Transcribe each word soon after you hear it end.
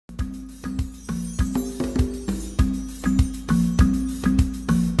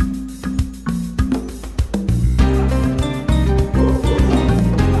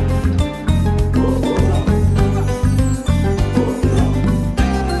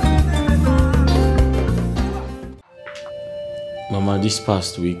Mama, this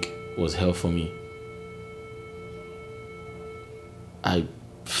past week was hell for me. I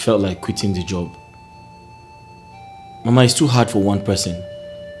felt like quitting the job. Mama, it's too hard for one person.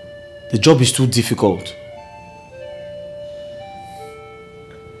 The job is too difficult.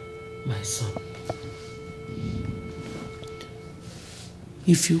 My son,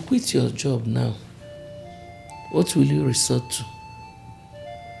 if you quit your job now, what will you resort to?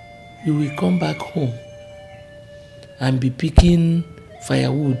 You will come back home and be picking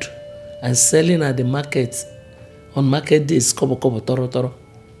firewood and selling at the market on market days, kobo toro toro.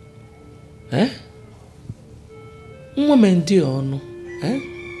 Eh? Woman di onu. Eh?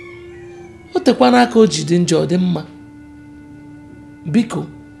 O tekwana aka o jide njo dị mma. Biko.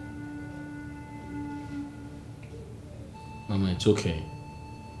 Mama, it's okay.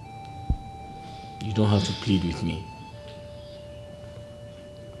 You don't have to plead with me.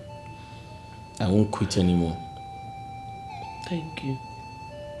 I won't quit anymore. Thank you.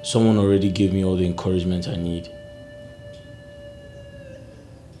 Someone already gave me all the encouragement I need.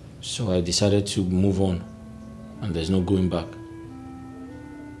 So I decided to move on, and there's no going back.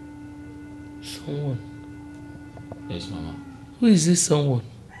 Someone? Yes, Mama. Who is this someone?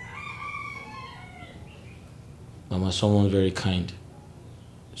 Mama, someone very kind.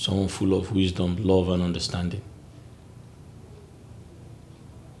 Someone full of wisdom, love, and understanding.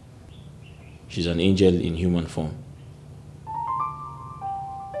 She's an angel in human form.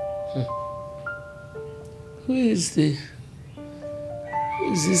 Who is this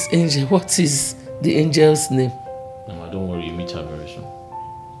angel? What is the angel's name? Mama, don't worry, you meet her very soon.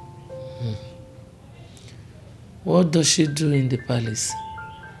 What does she do in the palace?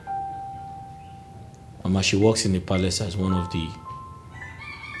 Mama, she works in the palace as one of the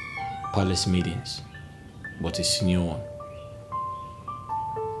palace maidens, but a senior one.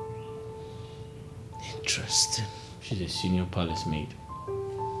 Interesting. She's a senior palace maid.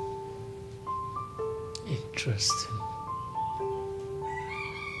 Interesting.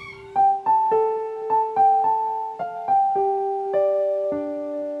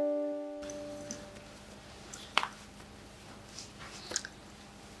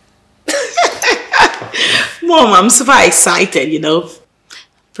 Mom, I'm super excited, you know.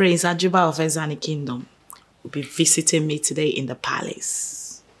 Prince Ajuba of Ezani Kingdom will be visiting me today in the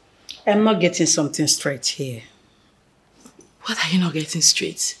palace. I'm not getting something straight here. What are you not getting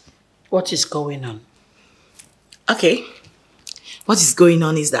straight? What is going on? Okay. What is going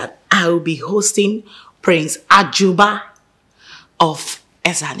on is that I will be hosting Prince Ajuba of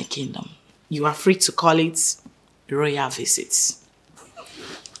Ezani Kingdom. You are free to call it royal visits.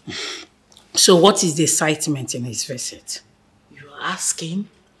 So what is the excitement in his visit? You are asking?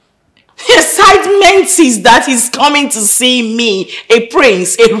 The excitement is that he's coming to see me, a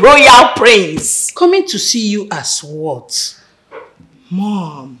prince, a royal prince. Coming to see you as what?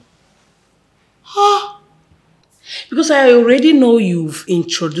 Mom. Huh? Because I already know you've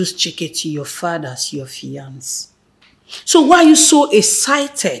introduced Chike to your father as your fiancé. So why are you so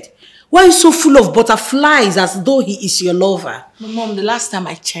excited? Why are you so full of butterflies as though he is your lover? Mom, the last time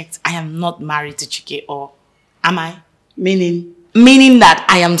I checked, I am not married to Chike, or am I? Meaning? Meaning that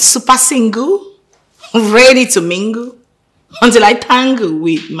I am super single, ready to mingle, until I tangle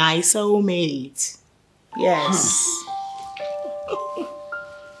with my soulmate. Yes.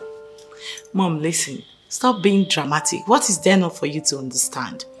 Mom, listen. Stop being dramatic. What is there not for you to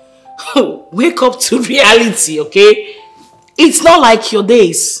understand? Wake up to reality, okay? It's not like your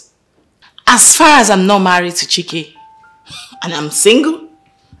days. As far as I'm not married to Chike, and I'm single,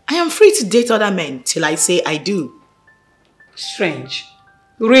 I am free to date other men till I say I do. Strange.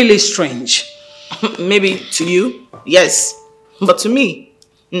 Really strange. Maybe to you, yes. But to me,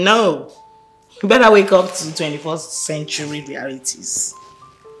 no. You better wake up to 21st century realities.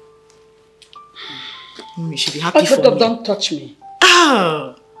 You should be happy for me. Don't touch me.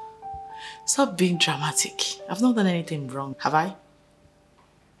 Oh, stop being dramatic. I've not done anything wrong, have I?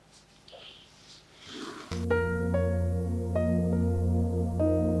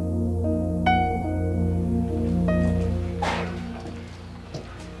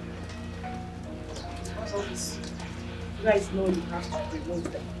 You guys know you have to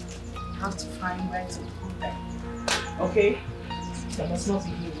remove them. You have to find where to put them. Okay? They must not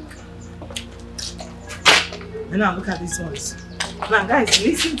be here. And now look at these ones. Now guys,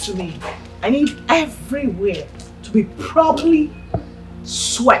 listen to me. I need everywhere to be properly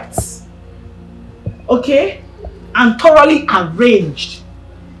swept. Okay? And thoroughly arranged.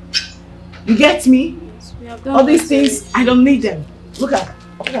 You get me? Yes, all these things, I don't need them. Look at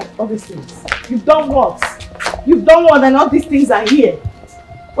all these things. You've done what? You've done what and all these things are here.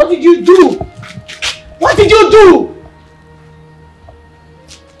 What did you do? What did you do?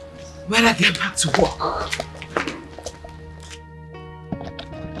 when I get back to work.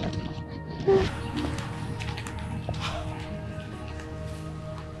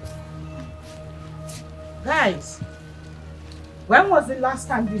 Guys, when was the last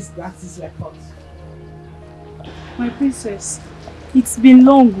time these grasses were cut? My princess, it's been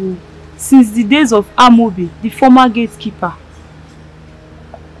long, since the days of Amobi, the former gatekeeper.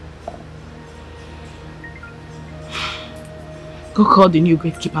 Go call the new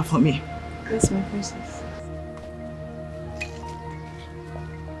gatekeeper for me. Yes, my princess.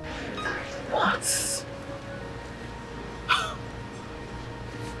 What?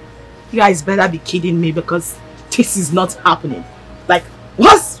 You guys better be kidding me because this is not happening. Like,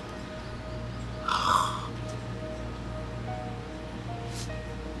 what?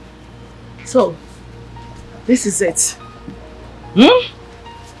 So, this is it.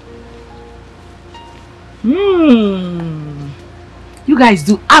 You guys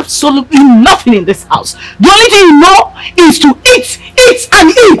do absolutely nothing in this house. The only thing you know is to eat, eat and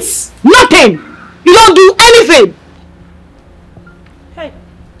eat. Nothing. You don't do anything. Hey,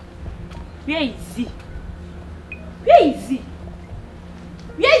 where is he? Where is he?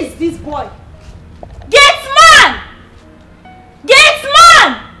 Where is this boy? Gateman!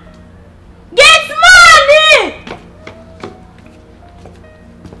 Gateman! Gateman!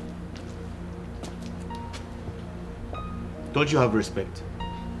 Don't you have respect?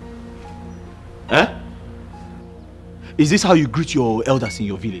 Eh? Is this how you greet your elders in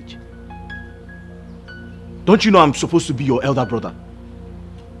your village? Don't you know I'm supposed to be your elder brother?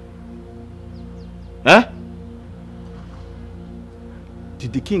 Eh?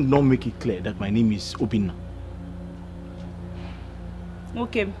 Did the king not make it clear that my name is Obinna?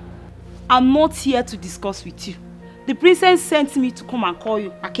 Okay, I'm not here to discuss with you. The princess sent me to come and call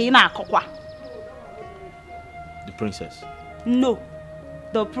you. Akeina Akokwa. The princess? No,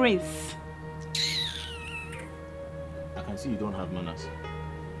 the prince. I can see you don't have manners.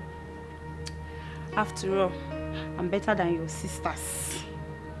 After all, I'm better than your sisters.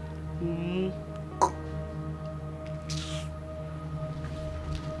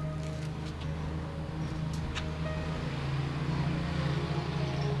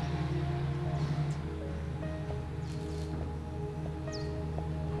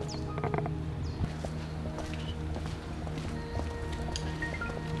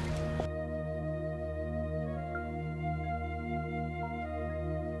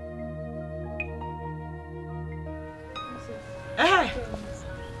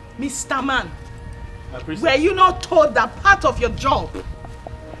 Mr. Man, were you not told that part of your job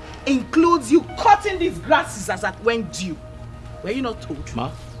includes you cutting these grasses as at when due? Were you not told?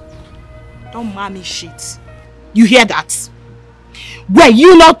 Ma? Don't mommy shit. You hear that? Were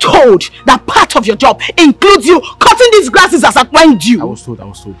you not told that part of your job includes you cutting these grasses as at when due? I was told.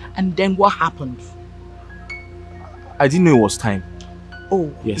 And then what happened? I didn't know it was time.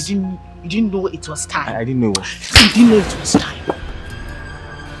 Oh, yes. You didn't know it was time? I didn't know it was. You didn't know it was time?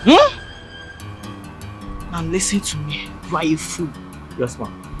 Now listen to me. You are a fool. Yes,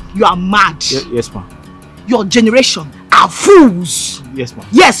 ma'am. You are mad. Yes, ma'am. Your generation are fools. Yes, ma'am.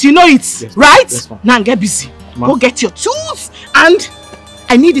 Yes, you know it, yes, right? Yes, ma'am. Now get busy. Go get your tools and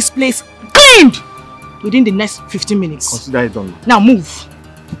I need this place cleaned within the next 15 minutes. Consider it done. Now move.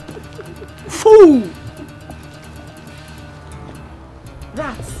 Fool.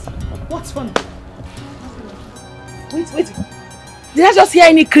 Rats. What's funny? Wait. Did I just hear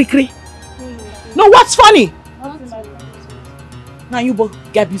any cri-cri? No, what's funny? Now you both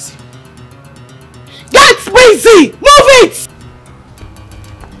get busy. Get busy! Move it!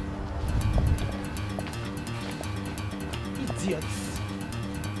 Idiots.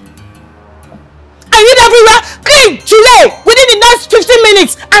 I need everywhere clean today within the next 15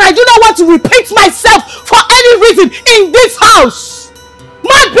 minutes and I do not want to repeat myself for any reason in this house.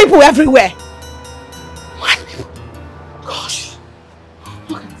 Mad people everywhere. Mad people. Gosh.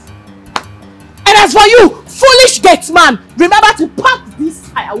 And as for you, foolish Gateman, remember to pack this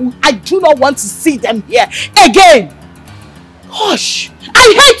firewood. I do not want to see them here again. Gosh,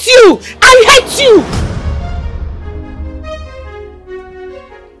 I hate you! I hate you!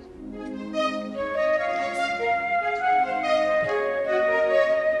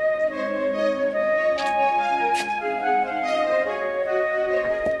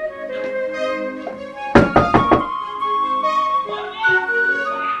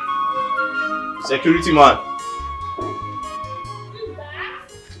 Security man.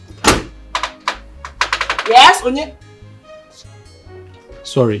 Yes, Onye?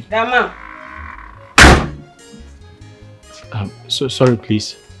 Sorry. Gateman. So sorry,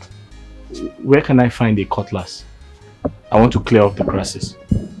 please. Where can I find a cutlass? I want to clear off the grasses.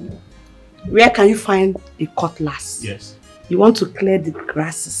 Where can you find a cutlass? Yes. You want to clear the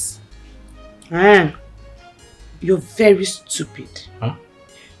grasses. You're very stupid. Huh?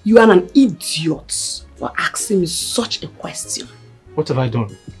 You are an idiot for asking me such a question. What have I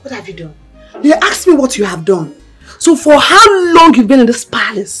done? What have you done? You asked me what you have done. So for how long you've been in this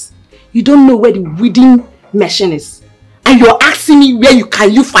palace, you don't know where the weeding machine is. And you're asking me where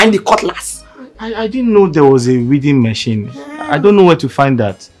can you find the cutlass. I didn't know there was a weeding machine. I don't know where to find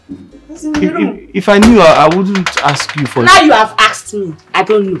that. If I knew, I wouldn't ask you for it. Now you have asked me. I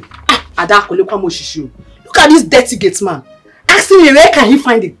don't know. Look at this dirty Gateman. Asking me where can he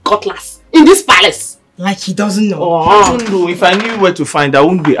find the cutlass in this palace. Like he doesn't know. Oh. I don't know. If I knew where to find, I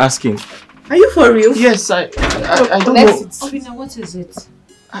wouldn't be asking. Are you for real? Yes, I don't know. Obina, what is it?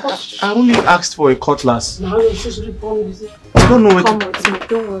 I only asked for a cutlass. Now you're supposed to be born with it. I don't know where Come to... with me,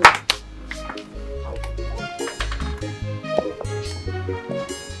 don't worry.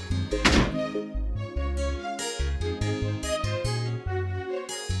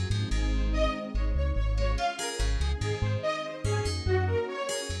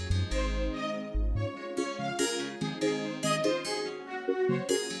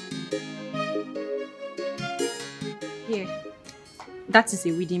 Here, that is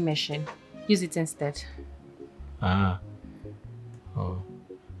a weeding machine. Use it instead. Ah. Oh.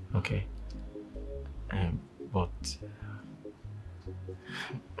 Okay. But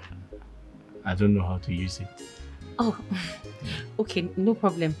I don't know how to use it. Oh, okay, no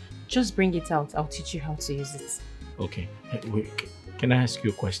problem. Just bring it out. I'll teach you how to use it. Okay. Wait, can I ask you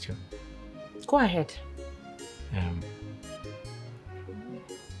a question? Go ahead.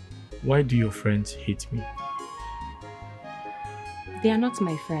 Why do your friends hate me? They are not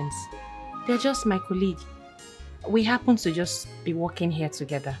my friends. They're just my colleague. We happen to just be working here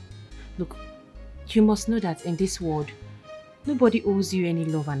together. Look, you must know that in this world, nobody owes you any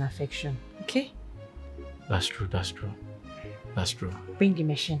love and affection, okay? That's true, that's true. That's true. Bring the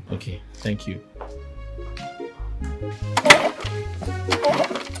machine. Okay, thank you.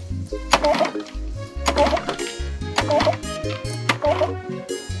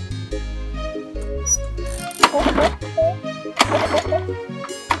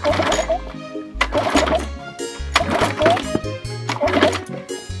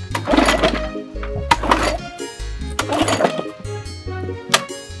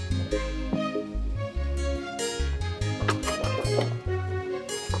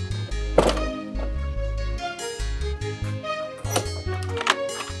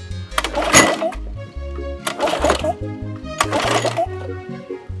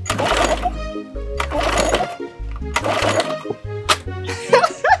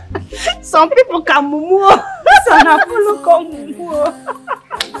 Some people can mumu. Some people can mumu.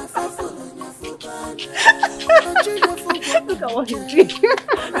 Look at what he's drinking.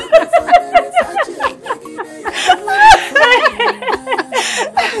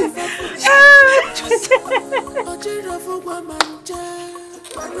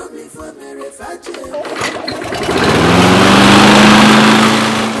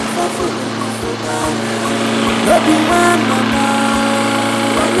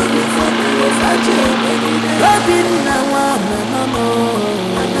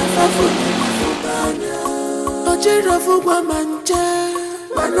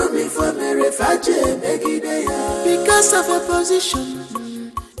 Because of a position,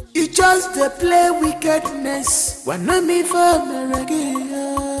 you just play wickedness.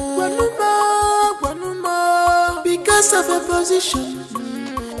 Because of a position,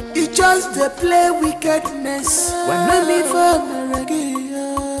 you just play wickedness.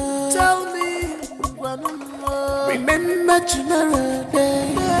 Tell me, remember tomorrow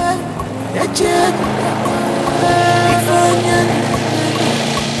day that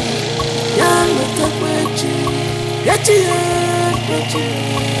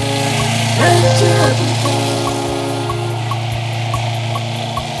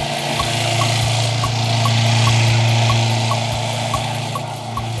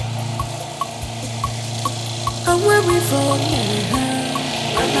and when we fall,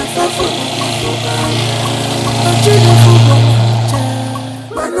 and I fall for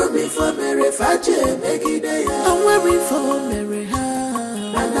and when we fall, Mary,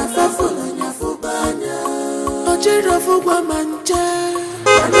 and I fall for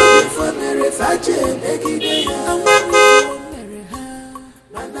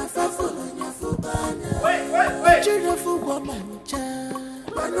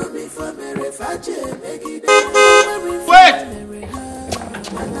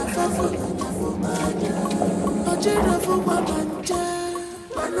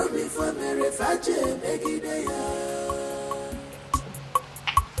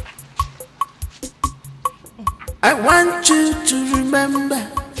I want you to remember,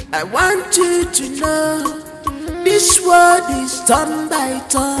 I want you to know, this world is turn by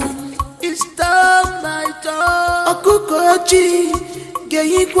turn, it's turn by turn. Okukoji,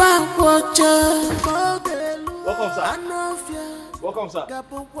 Geyikwa Wacha. Welcome, sir. Welcome, sir.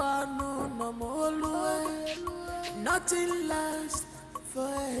 Nothing lasts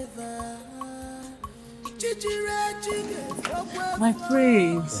forever. My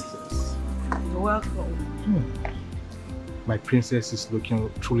prince. You're welcome. My princess is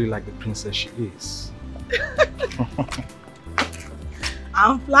looking truly like the princess she is.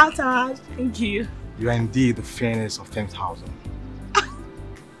 I'm flattered. Thank you. You are indeed the fairness of 10,000.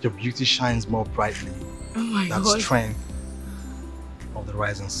 Your beauty shines more brightly Oh than God. strength of the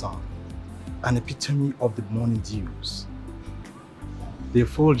rising sun, an epitome of the morning dews, the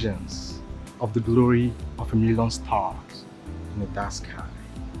effulgence of the glory of a million stars in a dark sky.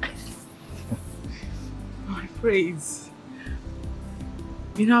 My praise.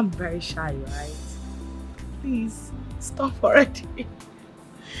 You know I'm very shy, right? Please, stop already.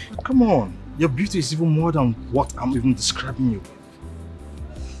 Come on, your beauty is even more than what I'm even describing you with.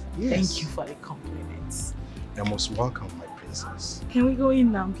 Yes. Thank you for the compliments. You're most welcome, my princess. Can we go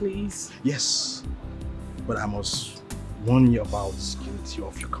in now, please? Yes, but I must warn you about the security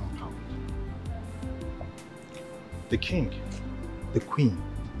of your compound. The king, the queen,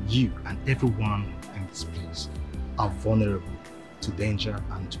 you and everyone in this place are vulnerable to danger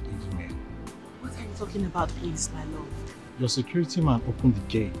and to evil men. What are you talking about, please, my love? Your security man opened the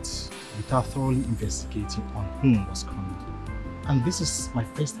gate without thoroughly investigating on whom was coming. And this is my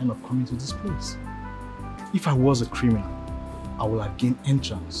first time of coming to this place. If I was a criminal, I would have gained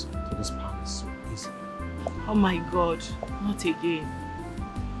entrance to this palace so easily. Oh my God, not again.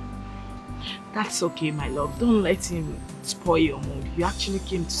 That's okay, my love. Don't let him spoil your mood. You actually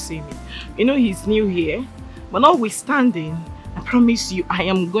came to see me. You know he's new here, but notwithstanding, I promise you I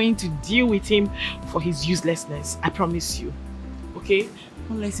am going to deal with him for his uselessness. I promise you. Okay?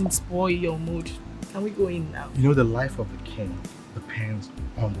 Don't let him spoil your mood. Can we go in now? You know the life of the king depends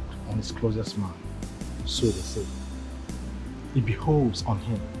on his closest man. So they say. It behoves on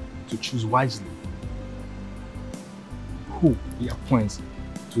him to choose wisely who he appoints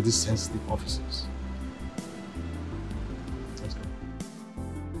to these sensitive offices. Let's go.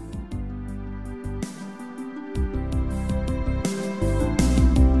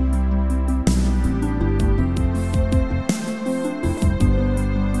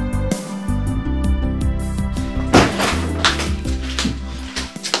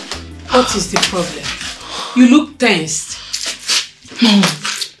 What is the problem? You look tensed. Mom,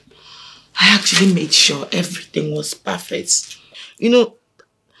 I actually made sure everything was perfect. You know,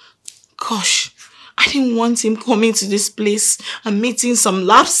 gosh, I didn't want him coming to this place and meeting some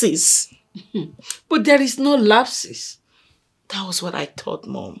lapses. But there is no lapses. That was what I thought,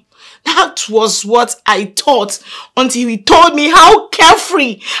 Mom. That was what I thought until he told me how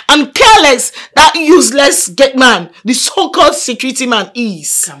carefree and careless that useless Gateman, the so-called security man,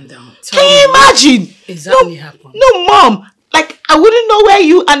 is. Calm down. Can you imagine? Exactly happened. No, Mom. Like, I wouldn't know where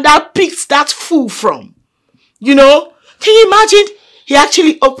you and that picked that fool from. You know? Can you imagine? He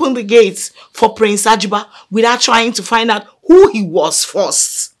actually opened the gates for Prince Ajiba without trying to find out who he was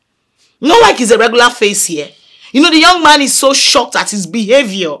first. Not like he's a regular face here. You know, the young man is so shocked at his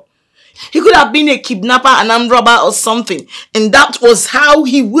behavior. He could have been a kidnapper, an armed robber or something. And that was how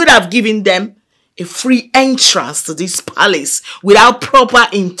he would have given them a free entrance to this palace without proper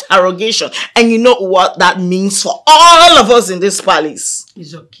interrogation. And you know what that means for all of us in this palace.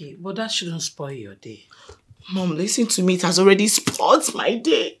 It's okay, but that shouldn't spoil your day. Mom, listen to me. It has already spoiled my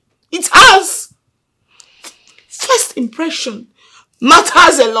day. It has. First impression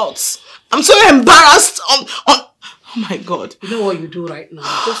matters a lot. I'm so embarrassed on oh my God. You know what you do right now?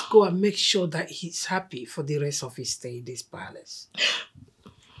 Just go and make sure that he's happy for the rest of his stay in this palace.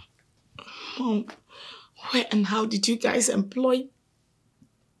 Mom, where and how did you guys employ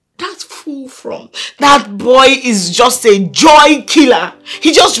that fool from? That boy is just a joy killer.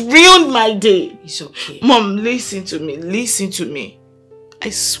 He just ruined my day. It's okay. Mom, listen to me. Listen to me. I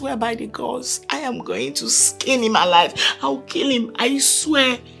swear by the gods, I am going to skin him alive. I'll kill him. I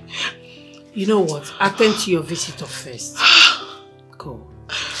swear. You know what? Attend to your visitor first. Go.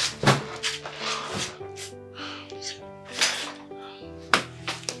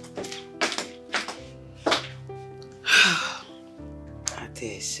 I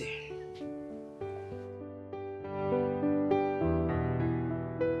dare say.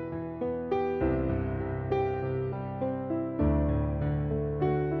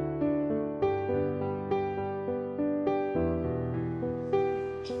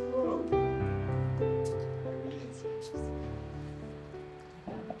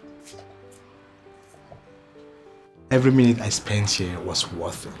 every minute I spent here was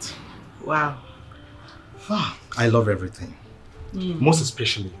worth it. Wow. I love everything. Most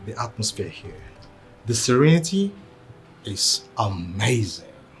especially the atmosphere here. The serenity is amazing.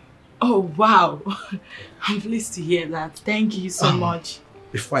 Oh, wow. I'm pleased to hear that. Thank you so much.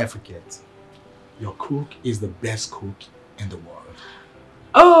 Before I forget, your cook is the best cook in the world.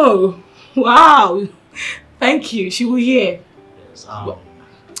 Oh, wow. Thank you. She will hear. Yes,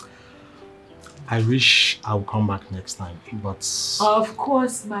 I wish I would come back next time, but... Of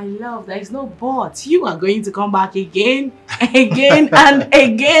course, my love. There is no but. You are going to come back again, again, and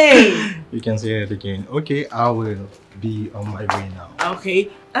again. You can say it again. Okay, I will be on my way now. Okay.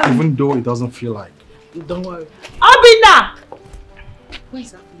 Even though it doesn't feel like. Don't worry. Obina! Where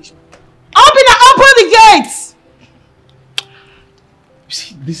is that foolish man? Obina, open the gates! You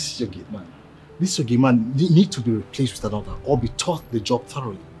see, this is your gate man. This is your gate man. You need to be replaced with another or be taught the job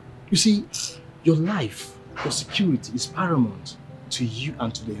thoroughly. You see, your life, your security is paramount to you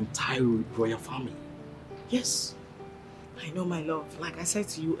and to the entire royal family. Yes. I know, my love. Like I said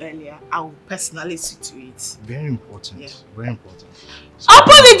to you earlier, I will personally see to it. Very important. Yeah. Very important. So, open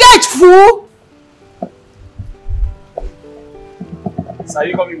the gate, fool! So are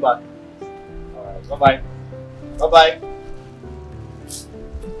you coming back? Alright, bye-bye. Bye-bye.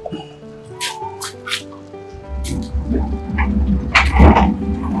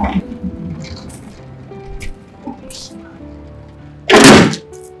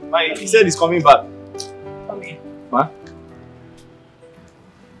 Mike, he said he's coming back. Okay. What?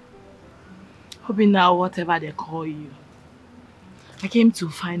 Hoping now, whatever they call you, I came to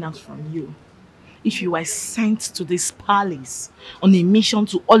find out from you if you were sent to this palace on a mission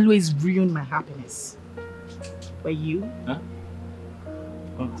to always ruin my happiness. Were you? Huh?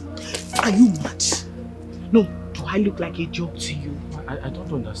 Are you mad? No, do I look like a joke to you? I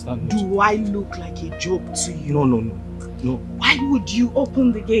don't understand. Do I look like a joke to you? No. Why would you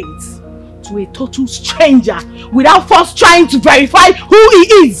open the gates to a total stranger without first trying to verify who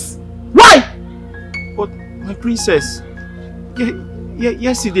he is? Why? But my princess,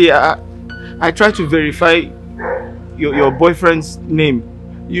 yesterday I tried to verify your boyfriend's name.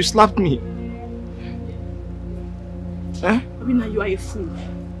 You slapped me. Eh? Obina, you are a fool.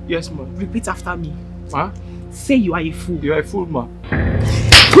 Yes, ma. Repeat after me. Ma? Say you are a fool. You are a fool, ma.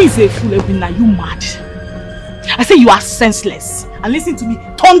 Who is a fool, Obina? You mad? I say you are senseless. And listen to me,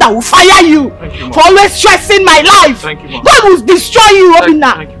 thunder will fire you, for always stressing my life. Thank you, ma. God will destroy you,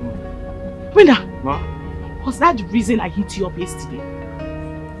 Obina. Thank you, ma. Obina, Ma? was that the reason I hit you up yesterday?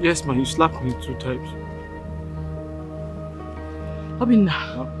 Yes, ma. You slapped me 2 times.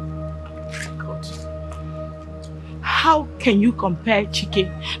 Obina. Ma? God. How can you compare Chike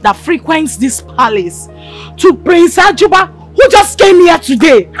that frequents this palace to Prince Ajuba who just came here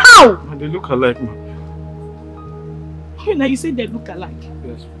today? How? Ma, they look alike, ma. Now you say they look alike.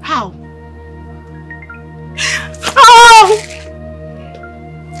 Yes. How? How?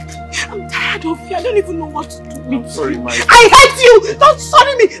 I'm tired of you. I don't even know what to do with you. Sorry, my. I hate you! Don't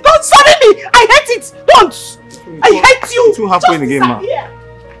sorry me! Don't sorry me! I hate it! Don't! I hate you! It will happen again, ma.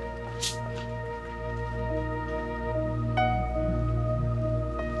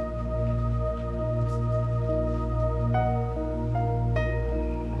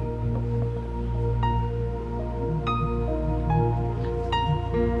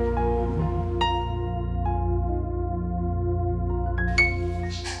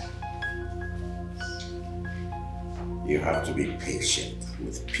 You have to be patient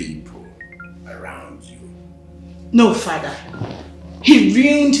with people around you. No, father. He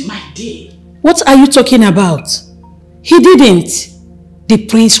ruined my day. What are you talking about? He didn't. The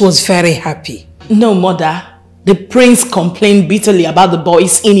prince was very happy. No, mother. The prince complained bitterly about the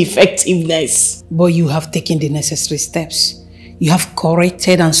boy's ineffectiveness. But you have taken the necessary steps. You have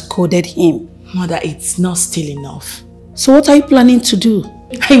corrected and scolded him. Mother, it's not still enough. So what are you planning to do?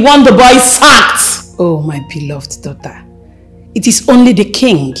 I want the boy sacked! Oh, my beloved daughter. It is only the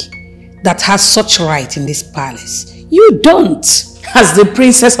king that has such right in this palace. You don't. As the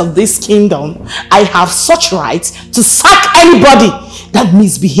princess of this kingdom, I have such right to sack anybody that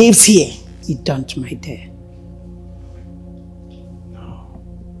misbehaves here. You don't, my dear.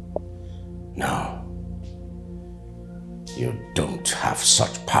 No. You don't have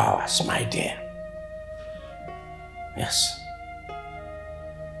such powers, my dear. Yes.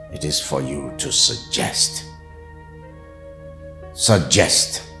 It is for you to suggest.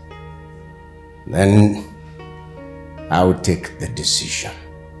 Suggest. Then I will take the decision.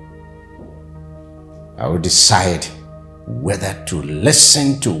 I will decide whether to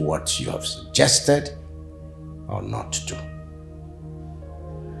listen to what you have suggested or not to.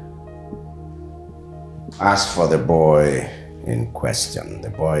 As for the boy in question, the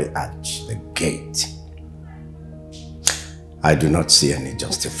boy at the gate, I do not see any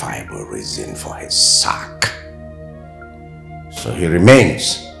justifiable reason for his sack. So he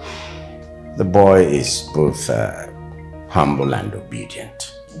remains. The boy is both humble and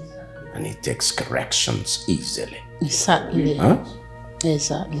obedient, and he takes corrections easily. Exactly. Huh?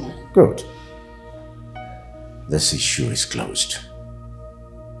 Exactly. Good. This issue is closed.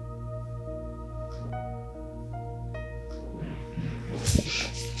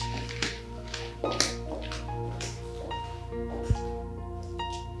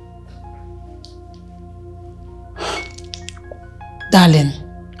 Darling,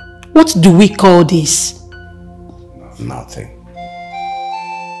 what do we call this? Nothing.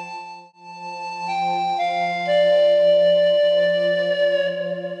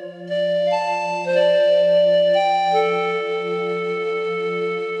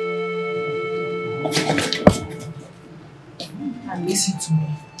 And listen to me.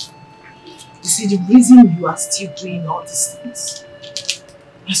 You see, the reason you are still doing all these things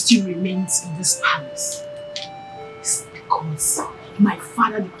and still remains in this palace is because my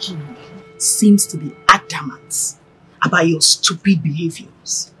father the king seems to be adamant about your stupid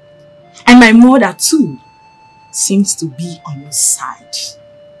behaviors. And my mother too seems to be on your side.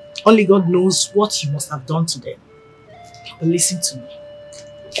 Only God knows what you must have done to them. But listen to me.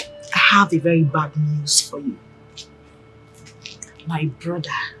 I have a very bad news for you. My brother,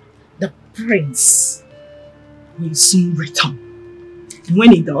 the prince, will soon return. And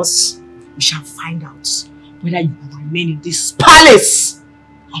when he does, we shall find out whether you will remain in this palace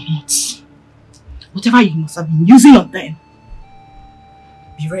or not. Whatever you must have been using on them,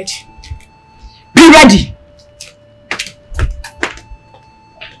 be ready. Be ready!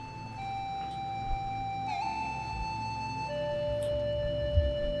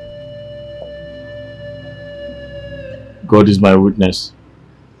 God is my witness.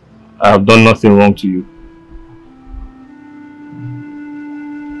 I have done nothing wrong to you.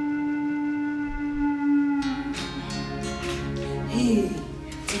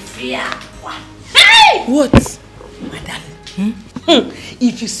 What? My darling,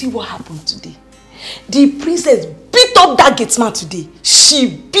 if you see what happened today, the princess beat up that gateman today.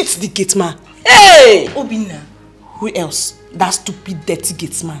 She beat the gateman. Hey! Obinna. Who else? That stupid dirty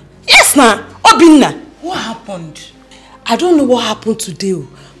gateman. Yes, na! Obinna. What happened? I don't know what happened today,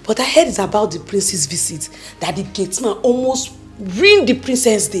 but I heard it's about the prince's visit. That the gateman almost ruined the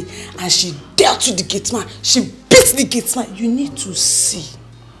princess' day, and she dealt with the gateman. She beat the gateman. You need to see.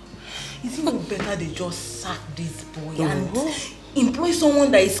 Is it not better they just sack this boy and employ someone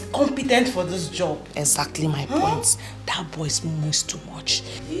that is competent for this job? Exactly my point. That boy is almost too much.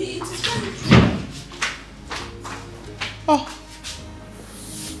 It is true. Oh.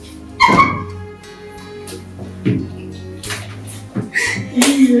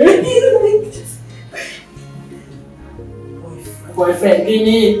 Boyfriend,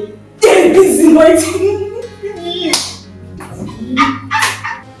 Ini. Get busy, my team.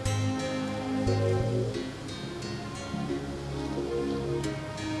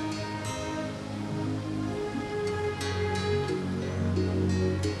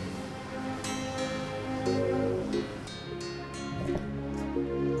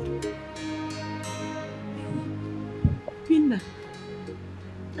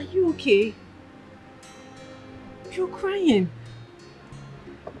 Okay. You're crying.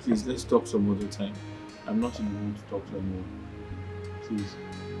 Please, let's talk some other time. I'm not in the mood to talk to anyone. Please.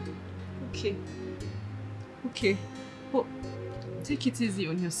 Okay. Okay. But take it easy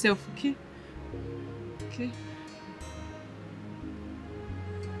on yourself, okay? Okay?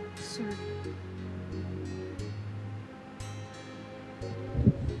 Sorry.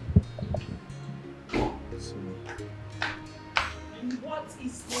 What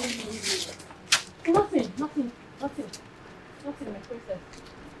is going on? Nothing, my princess.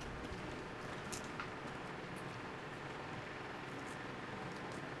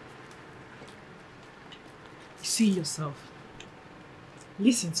 See yourself.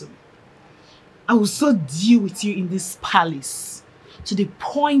 Listen to me. I will so deal with you in this palace to the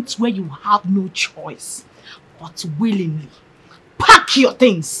point where you have no choice but to willingly pack your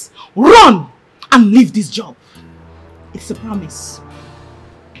things, run, and leave this job. It's a promise.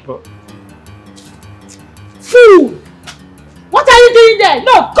 But... Fool! What are you doing there?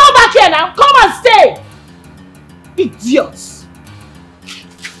 No, come back here now. Come and stay. Idiots.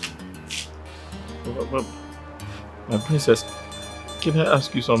 My princess, can I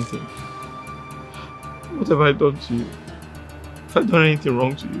ask you something? What have I done to you? Have I done anything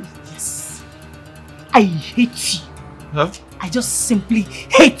wrong to you? Yes. I hate you. Huh? I just simply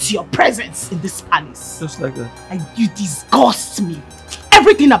hate your presence in this palace. Just like that. And you disgust me.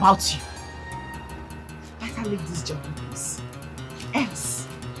 Everything about you. Better leave this job, please. Else,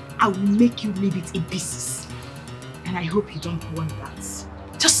 I will make you leave it in pieces. And I hope you don't want that.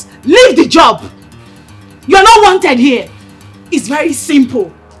 Just leave the job. You're not wanted here. It's very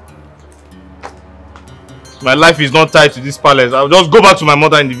simple. My life is not tied to this palace. I'll just go back to my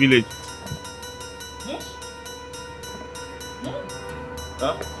mother in the village.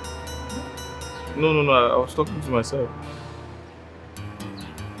 Huh? No, I was talking to myself.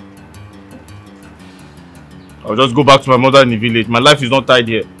 I'll just go back to my mother in the village. My life is not tied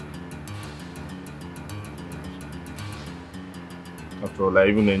here. After all, I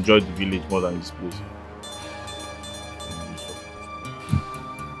even enjoyed the village more than this place.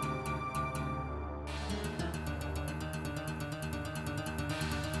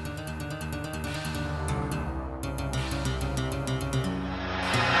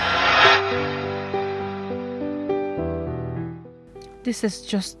 This is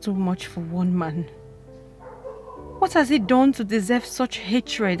just too much for one man. What has he done to deserve such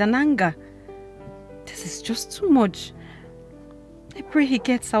hatred and anger? This is just too much. I pray he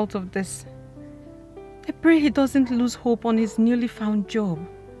gets out of this. I pray he doesn't lose hope on his newly found job.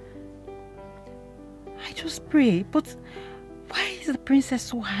 I just pray, but why is the princess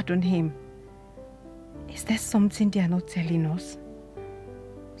so hard on him? Is there something they are not telling us?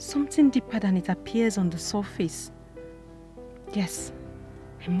 Something deeper than it appears on the surface? Yes,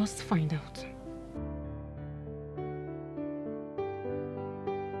 I must find out.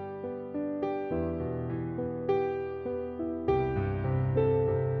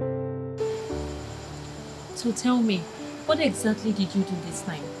 So tell me, what exactly did you do this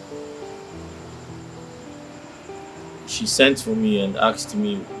time? She sent for me and asked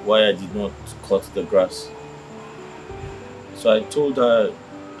me why I did not cut the grass. So I told her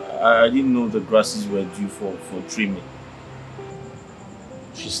I didn't know the grasses were due for trimming.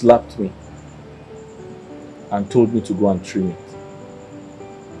 She slapped me and told me to go and trim it.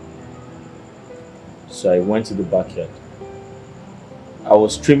 So I went to the backyard. I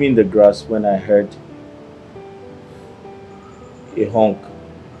was trimming the grass when I heard a honk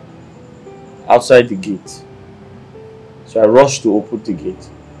outside the gate. So I rushed to open the gate.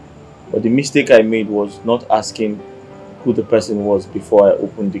 But the mistake I made was not asking who the person was before I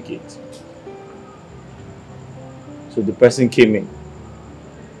opened the gate. So the person came in.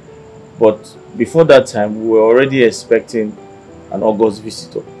 But before that time, we were already expecting an August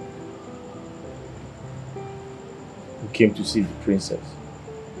visitor who came to see the princess.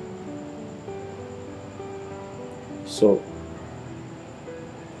 So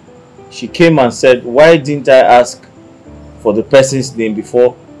she came and said, why didn't I ask for the person's name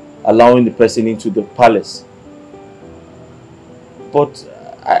before allowing the person into the palace? But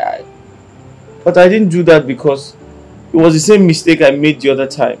I didn't do that because it was the same mistake I made the other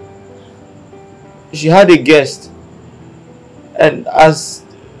time. She had a guest, and as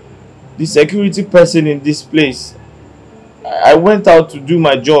the security person in this place, I went out to do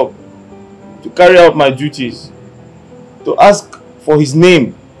my job, to carry out my duties, to ask for his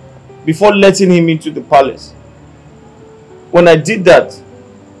name before letting him into the palace. When I did that,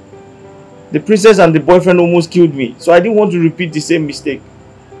 the princess and the boyfriend almost killed me, so I didn't want to repeat the same mistake.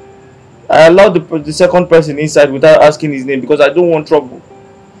 I allowed the second person inside without asking his name because I don't want trouble.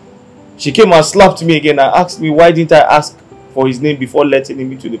 She came and slapped me again and asked me why didn't I ask for his name before letting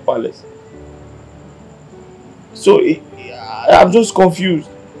him into the palace. So I'm just confused.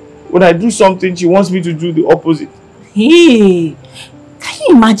 When I do something, she wants me to do the opposite. Hey, can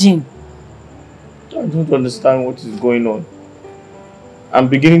you imagine? I don't understand what is going on. I'm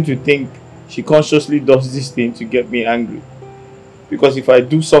beginning to think she consciously does this thing to get me angry. Because if I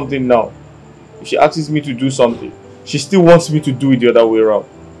do something now, if she asks me to do something, she still wants me to do it the other way around.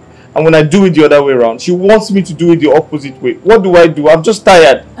 And when I do it the other way around, she wants me to do it the opposite way. What do? I'm just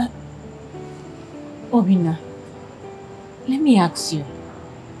tired. Obina, let me ask you.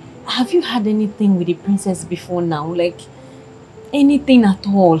 Have you had anything with the princess before now? Like, anything at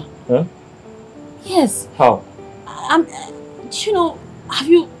all? Huh? Yes. How? You know, have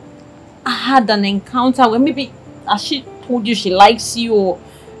you had an encounter where maybe has she told you she likes you or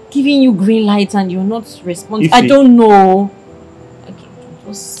giving you green light and you're not responding? I don't know. Okay,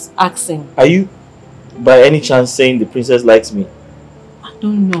 just asking. Are you by any chance saying the princess likes me? I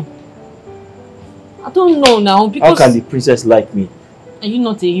don't know. I don't know now because... How can the princess like me? Are you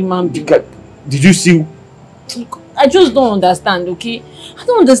not a human being? Did you see? I just don't understand, okay? I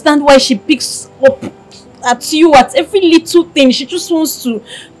don't understand why she picks up at you at every little thing. She just wants to,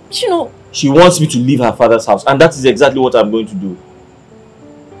 you know, She wants me to leave her father's house, and that is exactly what I'm going to do.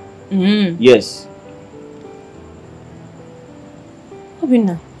 Yes.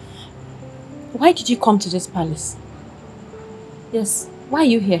 Obinna, why did you come to this palace? Yes, why are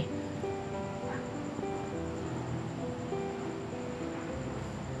you here?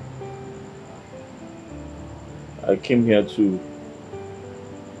 I came here to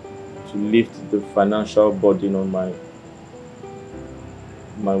lift the financial burden on my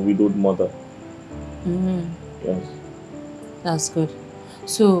widowed mother. Yes. That's good.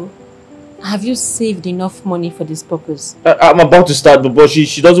 So, have you saved enough money for this purpose? I'm about to start, but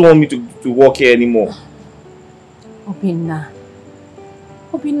she doesn't want me to work here anymore. Obinna,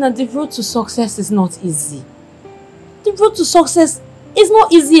 the road to success is not easy. The road to success is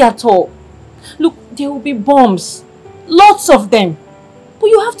not easy at all. Look, there will be bombs. Lots of them. But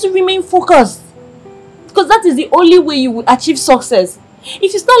you have to remain focused. Because that is the only way you will achieve success.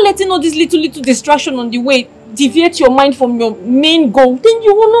 If you start letting all these little distractions on the way deviate your mind from your main goal, then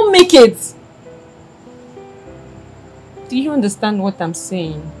you will not make it. Do you understand what I'm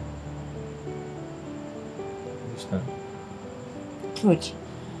saying? Understand. Good.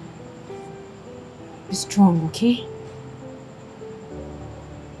 Be strong, okay?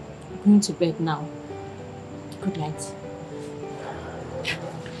 I'm going to bed now. Good night.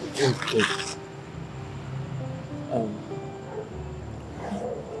 Okay.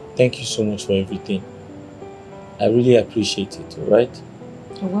 Thank you so much for everything. I really appreciate it, alright?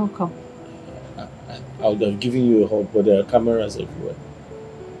 You're welcome. I would have given you a hug, but there are cameras everywhere.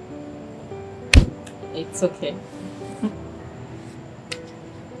 It's okay.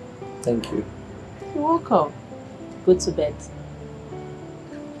 Thank you. You're welcome. Go to bed.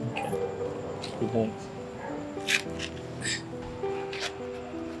 Okay. Good night.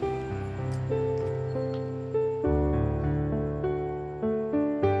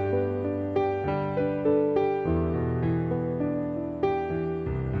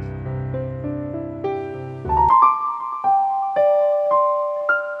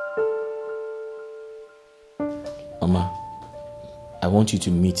 Mama, I want you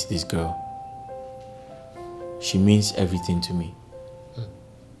to meet this girl. She means everything to me.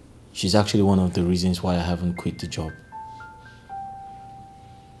 She's actually one of the reasons why I haven't quit the job.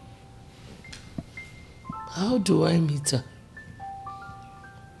 How do I meet her?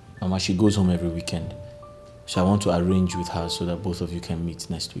 Mama, she goes home every weekend. So I want to arrange with her so that both of you can meet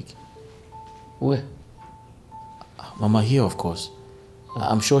next week. Where? Mama, here of course.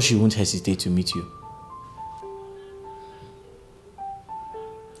 I'm sure she won't hesitate to meet you.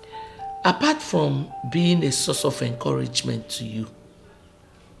 Apart from being a source of encouragement to you,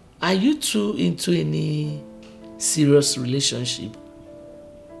 are you two into any serious relationship?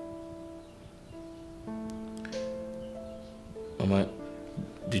 Mama,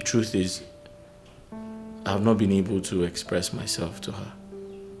 the truth is, I've not been able to express myself to her.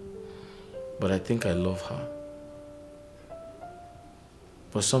 But I think I love her.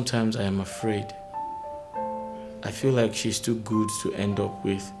 But sometimes I am afraid. I feel like she's too good to end up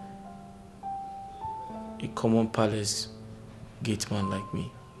with a common palace gateman like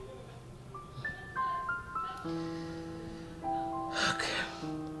me.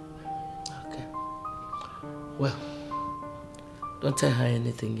 Okay. Well, don't tell her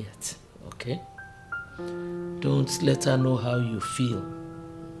anything yet, okay? Don't let her know how you feel.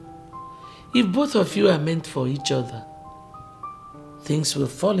 If both of you are meant for each other, things will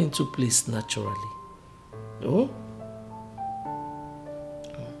fall into place naturally. Oh?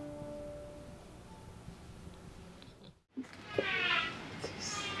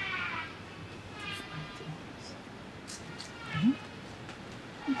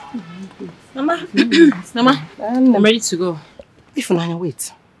 Mama, Mama, I'm ready to go. Ifunanya,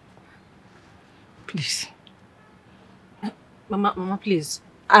 wait. Please. Mama, please.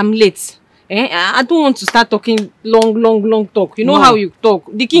 I'm late. I don't want to start talking long talk. You know how you talk.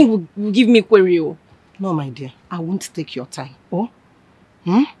 The king will give me query. No, my dear. I won't take your time. Oh?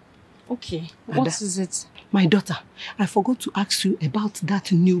 Okay. What is it? My daughter, I forgot to ask you about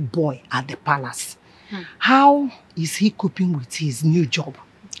that new boy at the palace. How is he coping with his new job?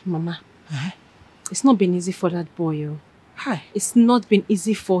 Mama, it's not been easy for that boy. Hi. It's not been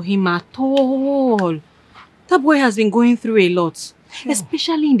easy for him at all. That boy has been going through a lot,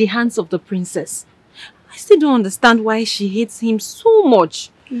 especially in the hands of the princess. I still don't understand why she hates him so much.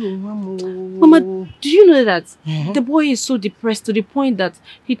 Mama, do you know that the boy is so depressed to the point that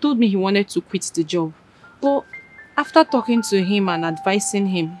he told me he wanted to quit the job. But after talking to him and advising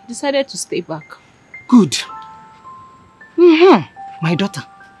him, he decided to stay back. Good. My daughter,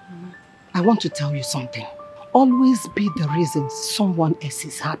 I want to tell you something. Always be the reason someone else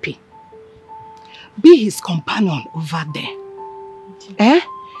is happy. be his companion over there. Eh?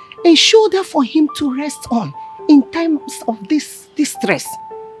 A shoulder for him to rest on in times of this stress.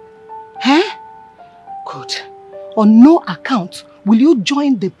 Eh? Good. On no account will you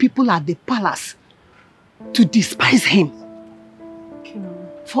join the people at the palace to despise him.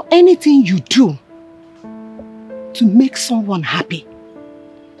 For anything you do to make someone happy,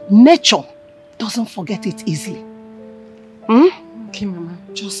 nature doesn't forget it easily. Hmm? Okay, Mama.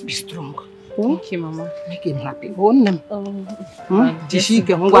 Just be strong. Thank you, Mama. Make him happy.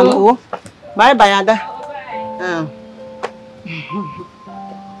 Bye bye, Ada.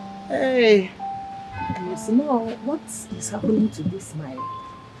 Hey. You know what is happening to this smile?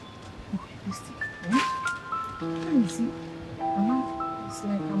 Oh, listen. You see, Mama, it's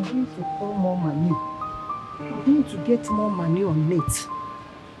like I'm going to pour more money. I'm going to get more money on it.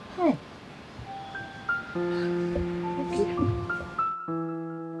 Hey. Okay.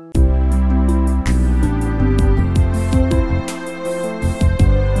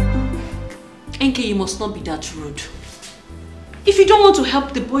 Enke, you must not be that rude. If you don't want to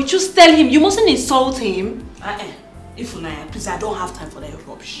help the boy, just tell him. You mustn't insult him. Ifunanya, please, I don't have time for that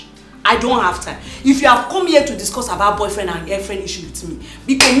rubbish. I don't have time. If you have come here to discuss about boyfriend and girlfriend issue with me,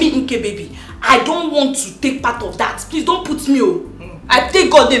 because me, Nke baby, I don't want to take part of that. Please don't put me on. I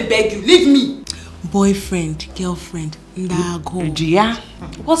take God and beg you, leave me. Boyfriend, girlfriend, ndago. Yeah.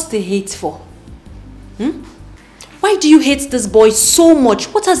 What's the hate for? Why do you hate this boy so much?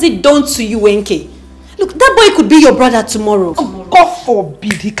 What has it done to you, Enke? Look, that boy could be your brother tomorrow. Oh, God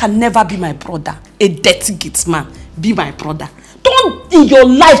forbid, he can never be my brother. A dirty Gateman be my brother. Don't in your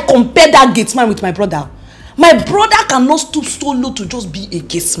life compare that Gateman with my brother. My brother cannot stoop so low to just be a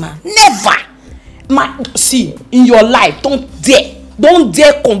Gateman. Never. See, in your life, don't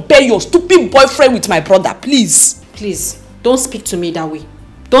dare compare your stupid boyfriend with my brother, please. Please, don't speak to me that way.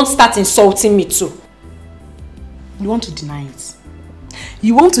 Don't start insulting me too. You want to deny it?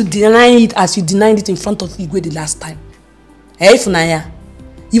 You want to deny it as you denied it in front of Igwe the last time? Hey, Funaya,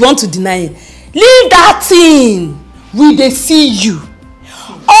 you want to deny it? Leave that thing. We they see you.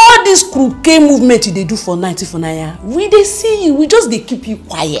 All this crooked movement they do for night, Funaya. We they see you. We just they keep you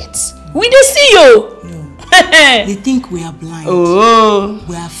quiet. We they see you. No. They think we are blind. Oh.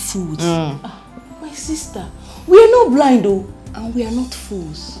 We are fools. My sister, we are not blind though, and we are not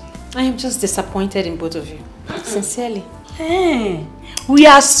fools. I am just disappointed in both of you. Sincerely. Hey, we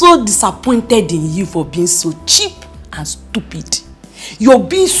are so disappointed in you for being so cheap and stupid. You're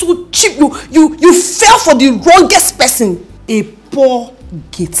being so cheap. You fell for the wrongest person. A poor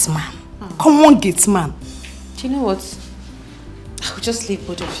Gateman. Come on, Gateman. Do you know what? I'll just leave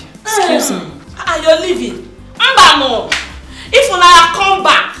both of you. Excuse me. You're leaving. Mbano. If Unaya come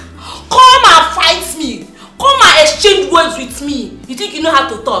back, come and fight me. Come and exchange words with me. You think you know how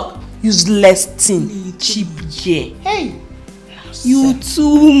to talk? Useless thing. Cheap, yeah. Hey. You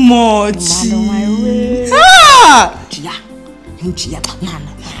too much.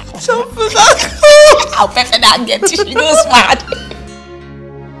 I'll pay for that get you. She goes mad.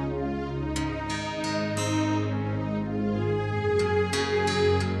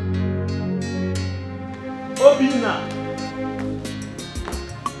 Obina.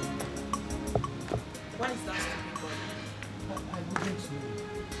 What is that stupid boy? I wouldn't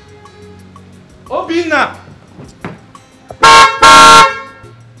know. Obina.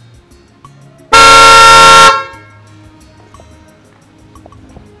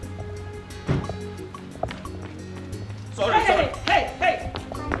 Sorry. Hey.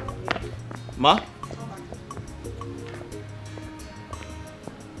 Ma?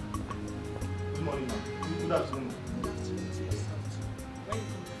 Good morning, ma. Good afternoon.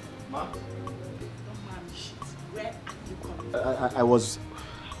 Ma? I was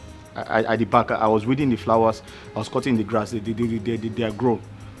at the back. I was weeding the flowers. I was cutting the grass. They are grown.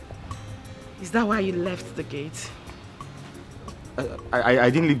 Is that why you left the gate? I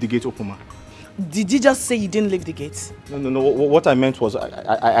didn't leave the gate open, ma. Did you just say you didn't leave the gate? No. What I meant was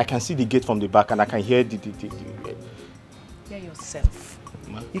I can see the gate from the back and I can hear the Hear yourself.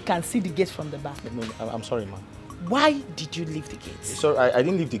 Ma? You can see the gate from the back. No, I'm sorry, ma. Why did you leave the gate? Sorry, I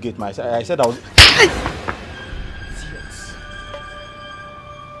didn't leave the gate, ma. I said I was...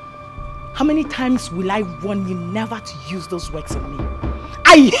 How many times will I warn you never to use those words on me?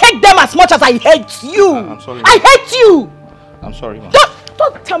 I hate them as much as I hate you. I'm sorry, ma. I hate you. I'm sorry, ma.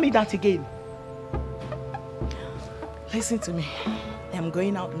 Don't tell me that again. Listen to me. I'm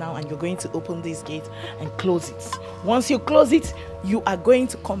going out now and you're going to open this gate and close it. Once you close it, you are going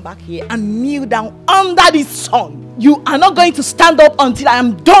to come back here and kneel down under this sun. You are not going to stand up until I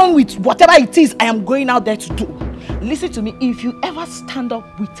am done with whatever it is I am going out there to do. Listen to me. If you ever stand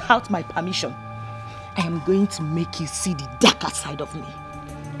up without my permission, I am going to make you see the darker side of me.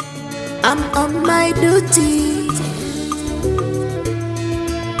 I'm on my duty.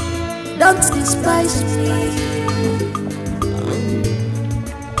 Don't despise me.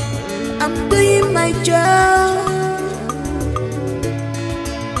 I'm doing my job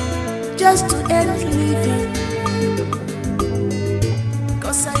just to earn a living.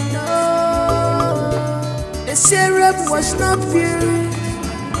 'Cause I know the syrup was not pure,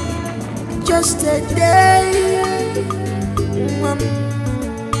 just a day.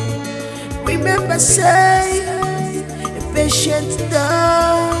 Remember, say, a patient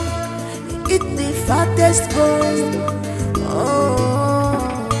dog eat the fattest bone. Oh,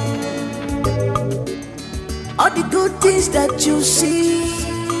 all the good things that you see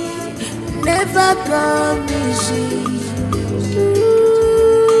never come easy.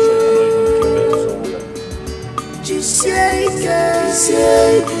 Just say,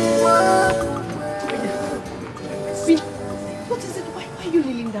 What is it? Why are you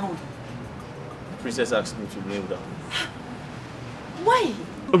kneeling down? The princess asked me to kneel down. Why?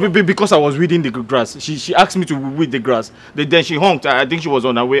 Because I was weeding the grass. She asked me to weed the grass. Then she honked. I think she was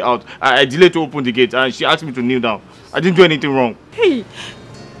on her way out. I delayed to open the gate and she asked me to kneel down. I didn't do anything wrong. Hey,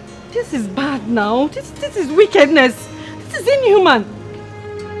 this is bad now. This is wickedness. This is inhuman.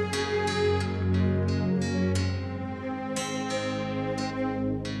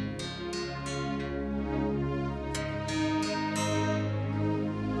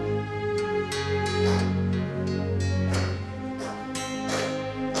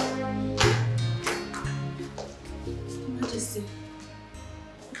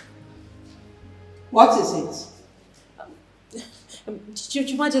 What is it?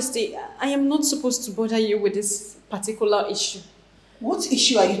 Your Majesty, I am not supposed to bother you with this particular issue. What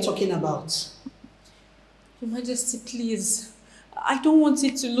issue are you talking about? Your Majesty, please. I don't want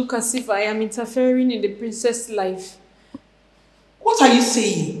it to look as if I am interfering in the princess' life. What are you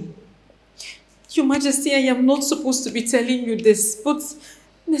saying? Your Majesty, I am not supposed to be telling you this, but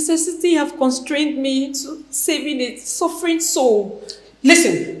necessity have constrained me to saving a suffering soul.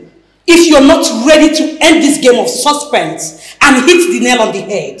 Listen. If you're not ready to end this game of suspense and hit the nail on the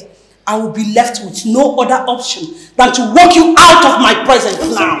head, I will be left with no other option than to walk you out of my presence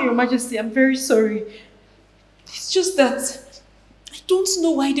now. Sorry, Your Majesty, I'm very sorry. It's just that I don't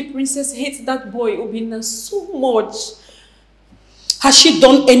know why the princess hates that boy Obinna so much. Has she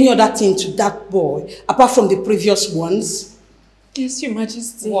done any other thing to that boy apart from the previous ones? Yes, Your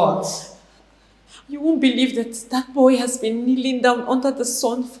Majesty. What? You won't believe that that boy has been kneeling down under the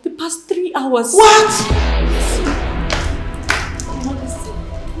sun for the past 3 hours. What?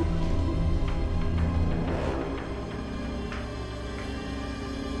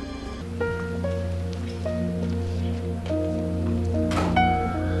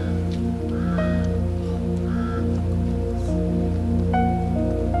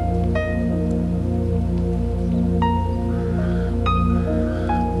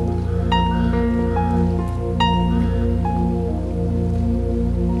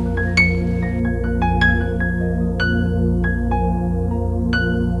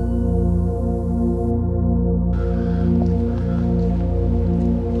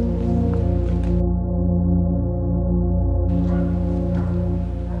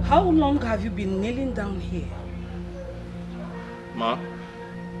 How long have you been kneeling down here? Ma?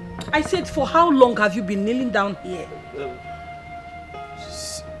 I said, for how long have you been kneeling down here?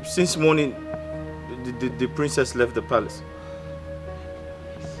 Since morning, the princess left the palace.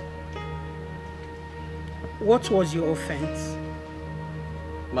 What was your offense?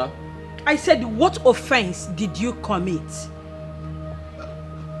 Ma? I said, what offense did you commit?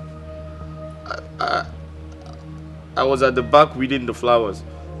 I was at the back weeding the flowers,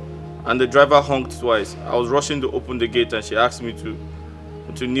 and the driver honked twice. I was rushing to open the gate and she asked me to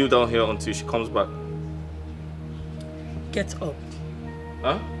kneel down here until she comes back. Get up.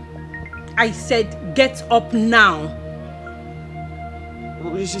 Huh? I said, get up now.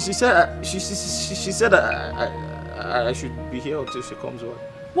 She said I should be here until she comes back.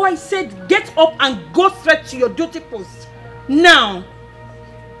 Well, I said, get up and go straight to your duty post. Now.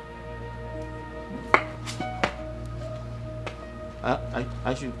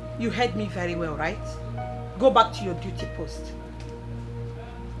 I should... You heard me very well, right? Go back to your duty post.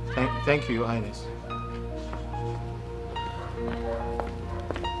 Thank you, Your Highness.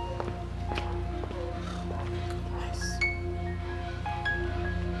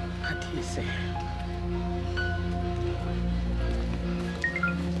 What do you say?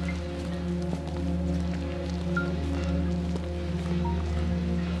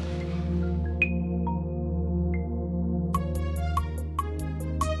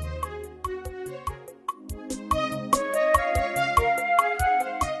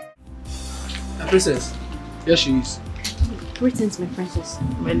 princess. Here she is. Greetings, my princess.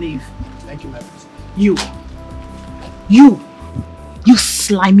 My leave. Thank you, my princess. You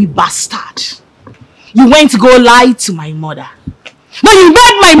slimy bastard. You went to go lie to my mother. But you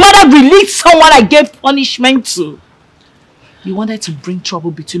made my mother release someone I gave punishment to. You wanted to bring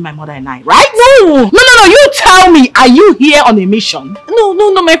trouble between my mother and I, right? No, you tell me, are you here on a mission?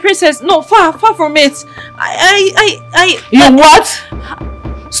 No, my princess. No, far from it. You what?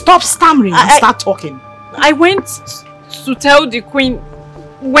 Stop stammering and start talking. I went to tell the queen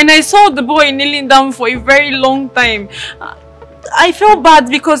when I saw the boy kneeling down for a very long time. I felt bad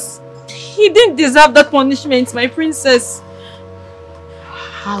because he didn't deserve that punishment, my princess.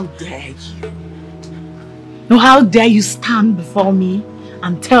 How dare you? No, how dare you stand before me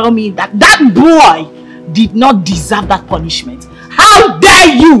and tell me that that boy did not deserve that punishment? How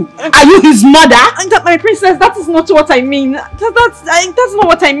dare you? Are you his mother? My princess, that is not what I mean. That's not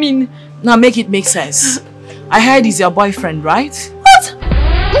what I mean. Now make it make sense. I heard he's your boyfriend, right? What?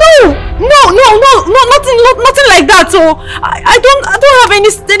 No, nothing like that. So I don't have any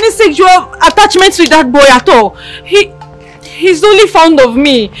sexual attachments with that boy at all. He's only fond of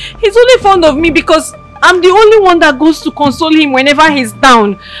me. He's only fond of me because I'm the only one that goes to console him whenever he's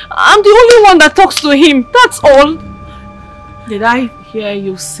down. I'm the only one that talks to him. That's all. Did I hear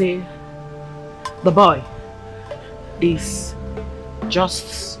you say the boy is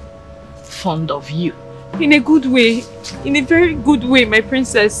just fond of you? In a good way. In a very good way, my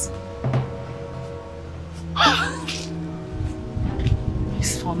princess.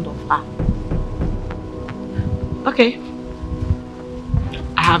 He's fond of her. Okay.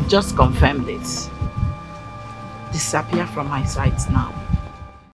 I have just confirmed it. Disappear from my sight now.